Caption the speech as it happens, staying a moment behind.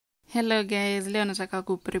Hello guys, leo nataka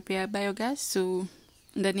prepare biogas. So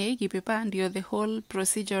ndani ya hii kipepa ndio the whole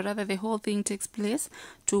procedure, or rather the whole thing takes place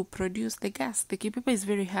to produce the gas. The kipepa is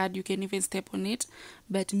very hard, you can even step on it,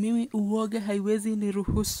 but mimi uoga haiwezi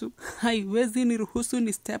niruhusu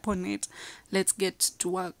ni step on it. Let's get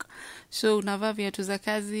to work. So unavaa viatu za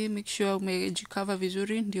kazi, make sure umejikava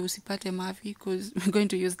vizuri ndio usipate mavi, because we're going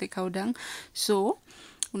to use the Cowdung. So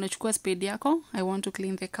unachukua spade yako. I want to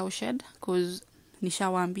clean the cow shed because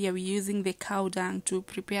nishawaambia we're using the Cowdung to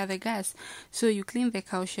prepare the gas. So you clean the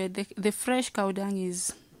cow shed. The fresh Cowdung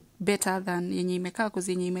is better than yenye imekaa,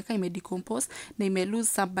 because yenye imekaa imedecompose na ime lose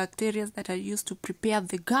some bacteria that are used to prepare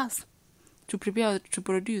the gas, to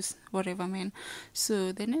produce whatever, man.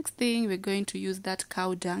 So the next thing, we're going to use that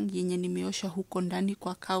Cowdung yenye nimeosha huko ndani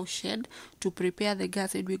kwa cow shed to prepare the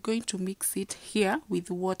gas, and we're going to mix it here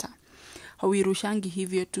with water. Hawirushangi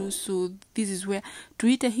hivyo tu. So this is where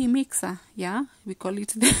tuite hii mixer, yeah, we call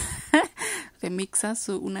it the mixer.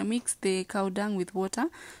 So una mix the Cowdung with water,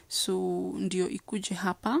 so ndio ikuje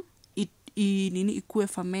hapa nini ikue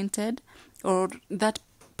fermented, or that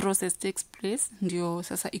process takes place, ndio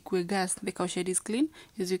sasa ikue gas. The cow shed is clean,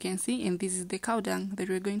 as you can see, and this is the Cowdung that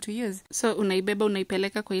we're going to use. So unaibeba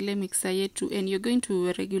unaipeleka kwa ile mixer yetu, and you're going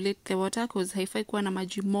to regulate the water, because haifai kuwa na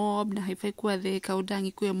maji mob na haifai kuwa the Cowdung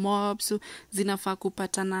ikue mob. So zinafaa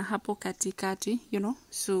kupatana hapo katikati, you know,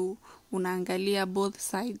 so unaangalia both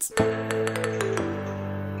sides.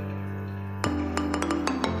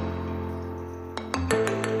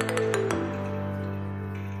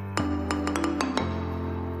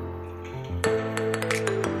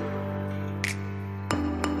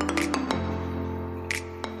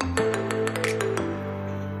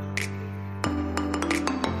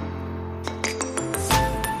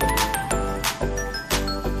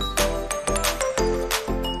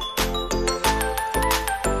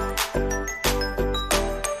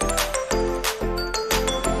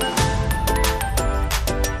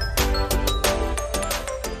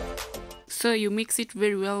 So you mix it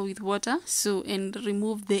very well with water, so, and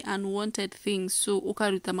remove the unwanted things. So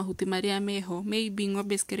ukaruta mahuti maria meho, maybe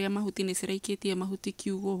ng'ombe skeria mahuti nesiraiketie mahuti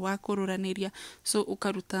kiugo wakororaniria, so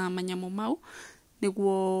ukaruta manyamo mau.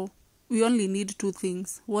 Niguo, we only need two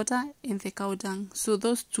things, water and the Cowdung, so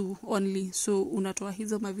those two only. So unatoa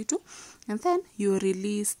hizo mavitu, and then you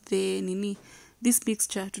release the this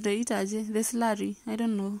mixture, tudaitaje, the slurry, I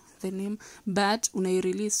don't know the name, but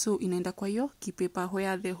unai-release, so inaenda kwa hiyo kipepa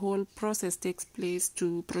where the whole process takes place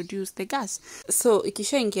to produce the gas. So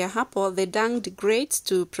ikishaingia hapo, the dung degrades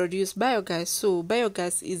to produce biogas. So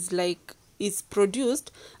biogas is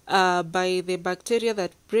produced by the bacteria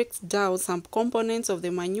that breaks down some components of the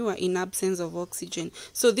manure in absence of oxygen.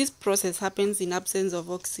 So this process happens in absence of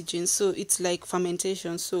oxygen, so it's like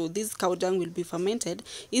fermentation. So this Cowdung will be fermented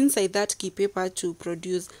inside that kipepa to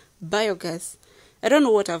produce biogas. I don't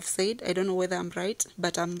know what I've said. I don't know whether I'm right,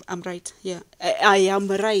 but I'm right. Yeah, I am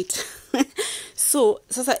right. So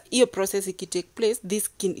sasa hiyo process ikitake place,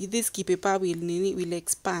 this kipepa will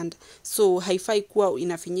expand. So haifai kuwa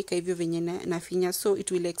inafinyika hivyo venye nafinya, so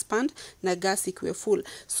it will expand na gas ikwe full.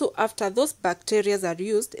 So after those bacteria are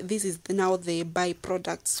used, this is now the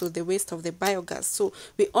byproduct, so the waste of the biogas. So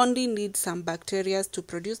we only need some bacteria to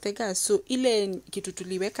produce the gas. So ile kitu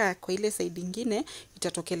tuliweka kwa ile side ingine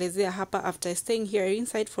itatokelezea hapa after staying here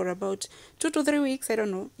inside for about 2 to 3 weeks, I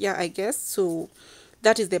don't know, yeah, I guess. So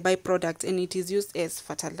that is the byproduct, and it is used as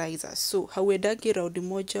fertilizer. So hauendagi raundi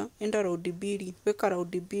moja, enda raundi mbili, weka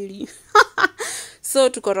raundi mbili. So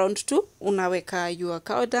tuko round 2, unaweka your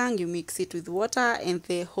Cowdung, you mix it with water, and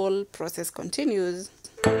the whole process continues.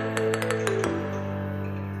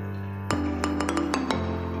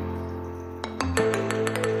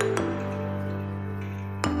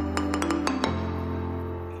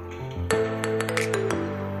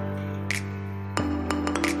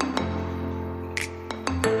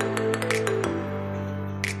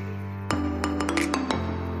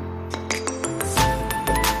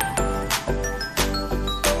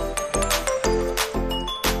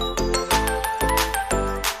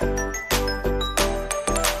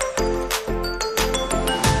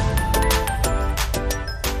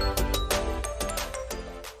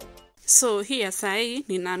 So here sai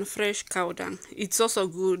ni non-fresh Cowdung. It's also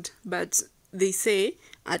good, but they say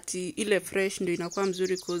ati ile fresh ndio inakuwa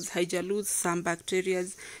mzuri because haija lose some bacteria.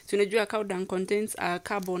 So unajua Cowdung contains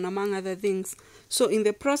carbon among other things. So in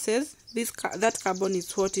the process, that carbon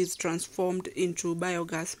is what is transformed into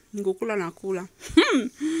biogas. Ngukula na kula.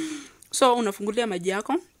 So unafungulia maji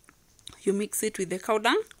yako, you mix it with the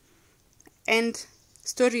Cowdung, and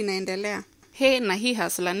story inaendelea. Hey, na hii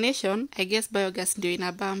Hustler Nation, I guess biogas ndio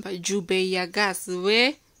inabamba juu bei ya gas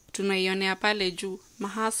we tunaionea pale juu,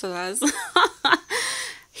 mahustlers.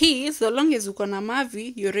 Hii, so long as uko na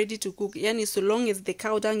mavi, you're ready to cook. Yani, so long as the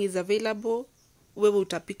cow dung is available, wewe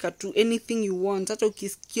utapika tu anything you want. Hata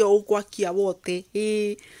ukisikia ukwa kia wote.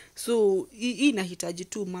 So, hii inahitaji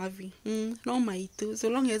tu mavi. No maitu. So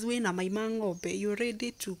long as we na maimangobe, you're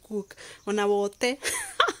ready to cook. Ona wote.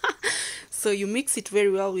 So you mix it very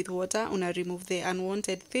well with water, una remove the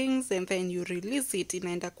unwanted things, and then you release it.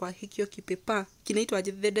 Inaenda kwa hikyo kipepa. Kinaitwa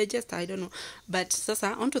the digester, I don't know. But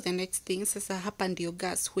sasa, on to the next thing. Sasa hapa ndio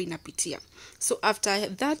gas huwa inapitia. So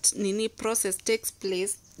after that process takes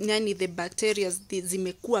place, yani the bacteria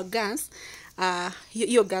zimekuwa gas,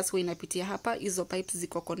 hiyo gas huwa inapitia hapa. Hizo pipes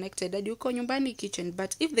ziko connected hadi huko nyumbani kitchen.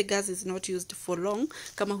 But if the gas is not used for long,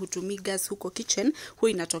 kama hutumi gas huko kitchen,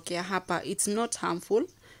 huwa inatokea hapa. It's not harmful.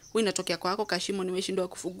 Huwa inatokea kwa hako kashimo nimeshindwa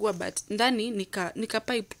kufungua, but ndani nika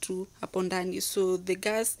pipe tu hapo ndani. So the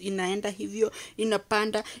gas inaenda hivyo,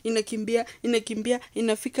 inapanda, inakimbia,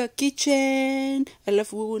 inafika kitchen,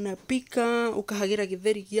 alafu wewe unapika, ukahagira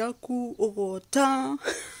githeri yaku, ugota.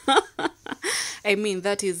 I mean,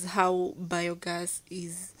 that is how biogas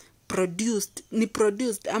is produced. Ni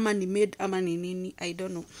produced ama ni made ama ni nini, I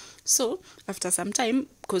don't know. So after some time,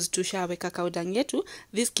 cause tushaweka Cowdung yetu,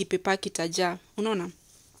 this kipepa kitajaa, unaona?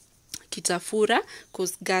 Kitafura,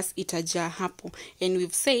 cause gas itajaa hapo. And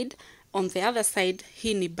we've said on the other side,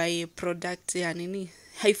 hii ni byproduct ya nini,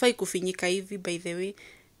 haifai kufinyika hivi. By the way,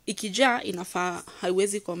 ikijaa inafaa,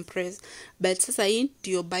 haiwezi compress. But sasa hii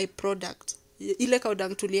ndio byproduct. Ile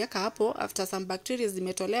Cowdung tulieka hapo, after some bacteria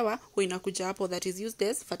zimetolewa, huwa inakuja hapo, that is used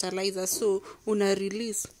as fertilizer. So una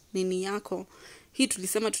release nini yako. Hii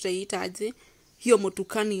tulisema tutaiita aje, hiyo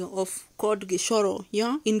motukani of called gishoro,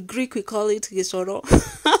 yeah? In Greek we call it gishoro.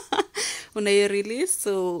 Release,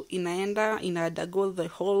 so ina undergo the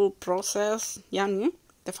whole process, yani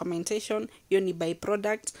the fermentation. Hiyo ni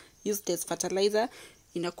byproduct used as fertilizer,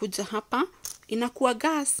 inakuja hapa, inakuwa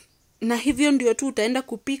gas. Na hivyo ndio tu utaenda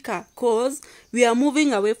kupika, cause we are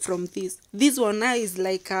moving away from this one is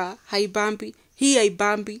like a haibambi. Hii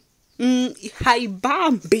haibambi,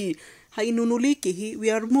 haibambi, hainunuliki hii.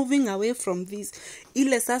 We are moving away from this.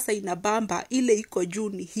 Ile sasa inabamba, ile iko juu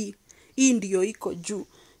ni hii ndio iko juu.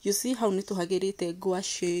 You see how ni tuhagirite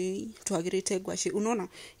guashe, unaona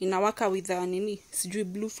inawaka with nini, sijui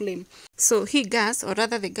blue flame. So hii gas, or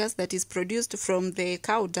rather the gas that is produced from the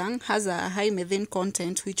cow dung, has a high methane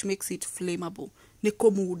content which makes it flammable.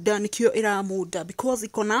 Niko muda, nikio ira muda, because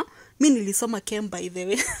ikona, mimi nilisoma chem by the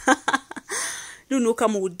way. Nunuka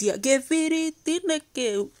mudia, geviri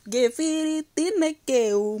tineke,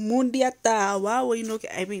 mundia tawa,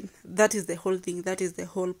 I mean, that is the whole thing, that is the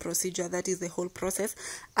whole procedure, that is the whole process.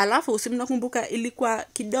 Alafu usimna kumbuka ilikuwa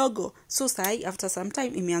kidogo, so sai after some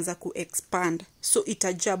time imeanza ku expand, so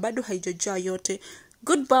itajaa, bado haijajaa yote.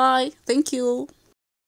 Goodbye, thank you.